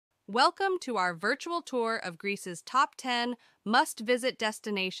Welcome to our virtual tour of Greece's top 10 must-visit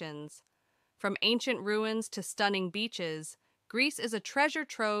destinations. From ancient ruins to stunning beaches, Greece is a treasure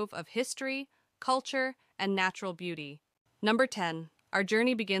trove of history, culture, and natural beauty. Number 10. Our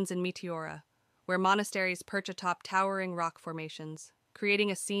journey begins in Meteora, where monasteries perch atop towering rock formations, creating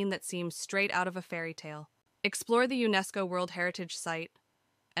a scene that seems straight out of a fairy tale. Explore the UNESCO World Heritage Site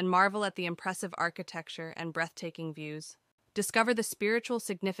and marvel at the impressive architecture and breathtaking views. Discover the spiritual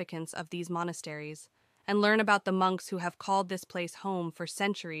significance of these monasteries and learn about the monks who have called this place home for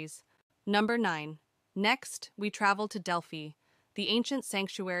centuries. Number 9. Next, we travel to Delphi, the ancient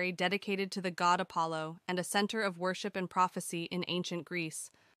sanctuary dedicated to the god Apollo and a center of worship and prophecy in ancient Greece.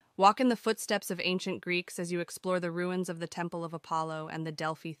 Walk in the footsteps of ancient Greeks as you explore the ruins of the Temple of Apollo and the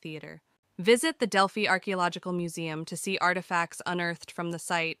Delphi Theater. Visit the Delphi Archaeological Museum to see artifacts unearthed from the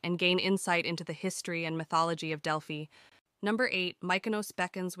site and gain insight into the history and mythology of Delphi. Number 8. Mykonos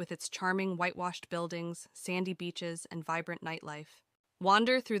beckons with its charming whitewashed buildings, sandy beaches, and vibrant nightlife.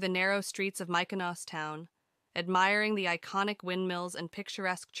 Wander through the narrow streets of Mykonos town, admiring the iconic windmills and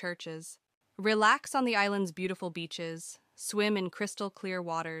picturesque churches. Relax on the island's beautiful beaches, swim in crystal-clear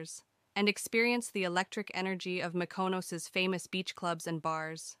waters, and experience the electric energy of Mykonos's famous beach clubs and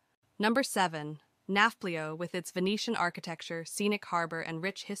bars. Number 7. Nafplio, with its Venetian architecture, scenic harbor, and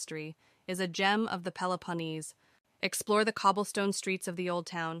rich history, is a gem of the Peloponnese. Explore the cobblestone streets of the old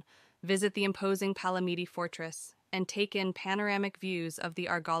town, visit the imposing Palamidi fortress, and take in panoramic views of the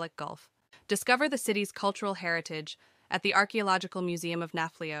Argolic Gulf. Discover the city's cultural heritage at the Archaeological Museum of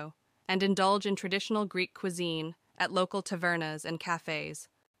Nafplio, and indulge in traditional Greek cuisine at local tavernas and cafes.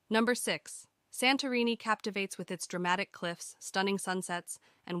 Number 6. Santorini captivates with its dramatic cliffs, stunning sunsets,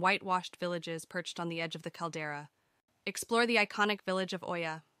 and whitewashed villages perched on the edge of the caldera. Explore the iconic village of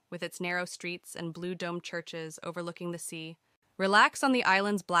Oia, with its narrow streets and blue-domed churches overlooking the sea. Relax on the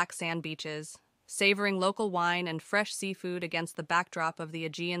island's black sand beaches, savoring local wine and fresh seafood against the backdrop of the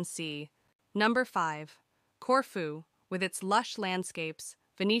Aegean Sea. Number 5. Corfu, with its lush landscapes,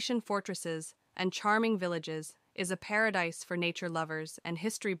 Venetian fortresses, and charming villages, is a paradise for nature lovers and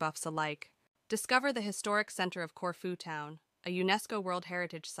history buffs alike. Discover the historic center of Corfu town, a UNESCO World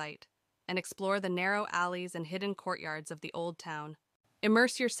Heritage Site, and explore the narrow alleys and hidden courtyards of the old town.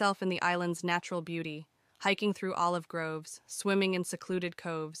 Immerse yourself in the island's natural beauty, hiking through olive groves, swimming in secluded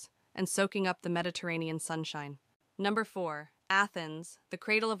coves, and soaking up the Mediterranean sunshine. Number 4. Athens, the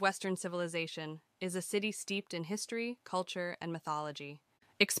cradle of Western civilization, is a city steeped in history, culture, and mythology.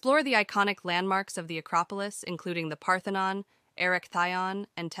 Explore the iconic landmarks of the Acropolis, including the Parthenon, Erechtheion,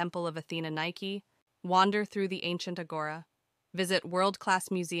 and Temple of Athena Nike. Wander through the ancient agora. Visit world-class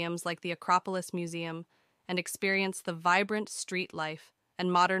museums like the Acropolis Museum, and experience the vibrant street life and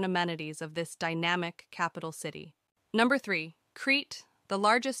modern amenities of this dynamic capital city. Number 3. Crete, the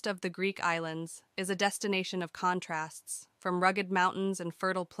largest of the Greek islands, is a destination of contrasts, from rugged mountains and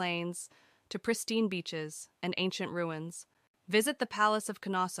fertile plains to pristine beaches and ancient ruins. Visit the Palace of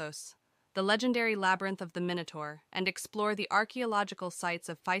Knossos, the legendary labyrinth of the Minotaur, and explore the archaeological sites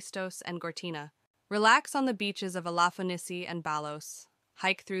of Phaistos and Gortina. Relax on the beaches of Elafonisi and Balos,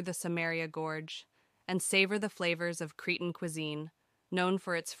 hike through the Samaria Gorge, and savor the flavors of Cretan cuisine, known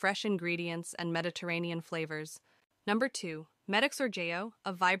for its fresh ingredients and Mediterranean flavors. Number 2. Metaxourgeio,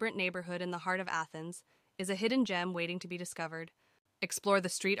 a vibrant neighborhood in the heart of Athens, is a hidden gem waiting to be discovered. Explore the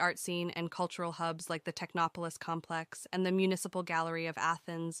street art scene and cultural hubs like the Technopolis Complex and the Municipal Gallery of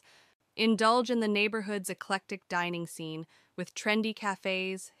Athens. Indulge in the neighborhood's eclectic dining scene with trendy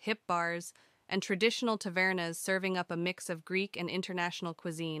cafes, hip bars, and traditional tavernas serving up a mix of Greek and international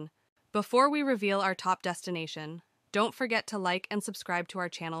cuisine. Before we reveal our top destination, don't forget to like and subscribe to our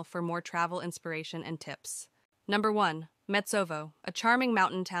channel for more travel inspiration and tips. Number 1. Metsovo, a charming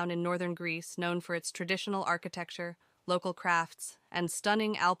mountain town in northern Greece known for its traditional architecture, local crafts, and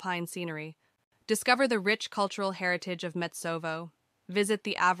stunning alpine scenery. Discover the rich cultural heritage of Metsovo, visit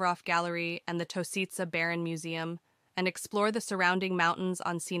the Avrof Gallery and the Tositsa Baron Museum, and explore the surrounding mountains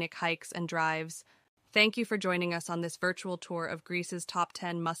on scenic hikes and drives. Thank you for joining us on this virtual tour of Greece's top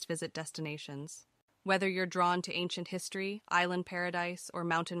 10 must-visit destinations. Whether you're drawn to ancient history, island paradise, or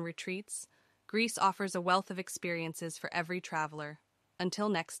mountain retreats, Greece offers a wealth of experiences for every traveler. Until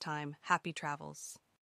next time, happy travels.